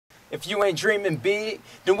If you ain't dreaming big,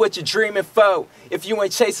 then what you dreaming for? If you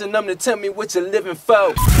ain't chasing them, then tell me what you living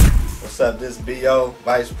for. What's up, this B.O.,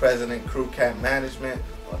 Vice President, Crew Camp Management.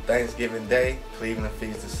 On Thanksgiving Day, Cleveland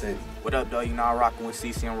feeds the city. What up, though? You know I'm rocking with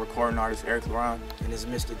CCM recording artist Eric Laurent. And it's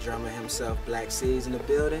Mr. Drummer himself, Black Seeds in the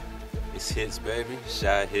building. It's Hits, baby.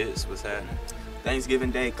 Shy Hits. What's happening?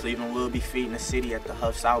 Thanksgiving Day, Cleveland will be feeding the city at the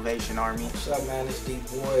Hough Salvation Army. What's up, man? It's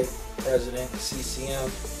D-Boy, President, CCM.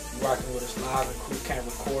 You rocking with us live in Crew Camp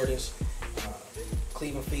Recordings.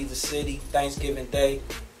 Cleveland feeds the city, Thanksgiving Day.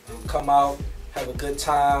 Come out, have a good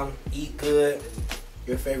time, eat good.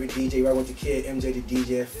 Your favorite DJ, right with the kid, MJ the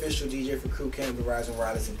DJ, official DJ for Crew Camp, the Rising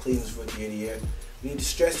Riders, and Cleveland's Rookie of the Year. We need to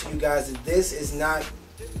stress to you guys that this is not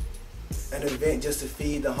an event just to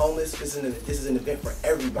feed the homeless. This is an event for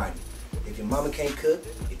everybody. If your mama can't cook,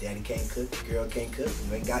 your daddy can't cook, your girl can't cook,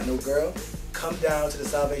 you ain't got no girl, come down to the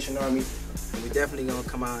Salvation Army. And we definitely gonna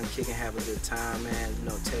come out and kick and have a good time, man. You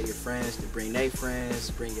know, tell your friends to bring their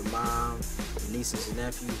friends, bring your mom, your nieces and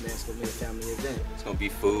nephews, man. It's gonna be a family event. It's gonna be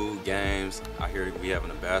food, games. I hear we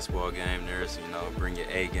having a basketball game there, so you know, bring your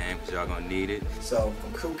A game because y'all gonna need it. So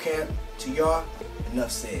from Crew Camp to y'all,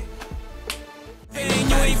 enough said. Ain't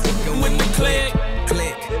you ain't fucking with the click,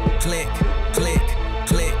 click, click, click,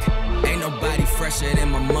 click. Ain't nobody fresher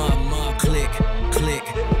than my mom. Click, click,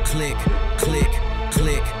 click, click,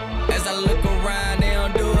 click. As I look around, they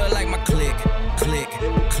don't do it like my click, click,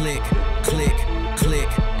 click, click,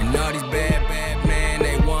 click. And all these bad men,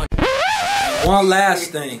 they want. One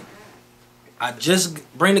last thing. I just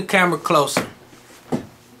bring the camera closer.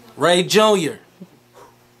 Ray Jr.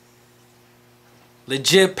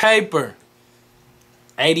 Legit paper.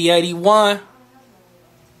 8081.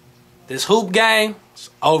 This hoop game is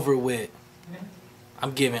over with.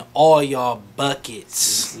 I'm giving all y'all buckets.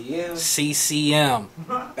 CCM.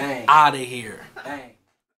 Bang. Out of here. Bang.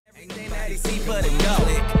 Click, click,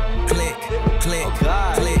 click,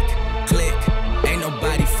 click, click. Ain't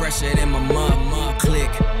nobody fresher than my mom.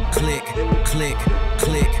 Click, click, click,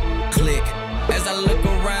 click, click. As I look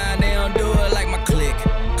around, they don't do it like my click,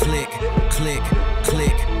 click, click,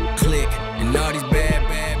 click, click. And all these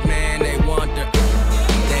bad men, they want the,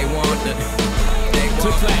 they want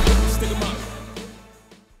the.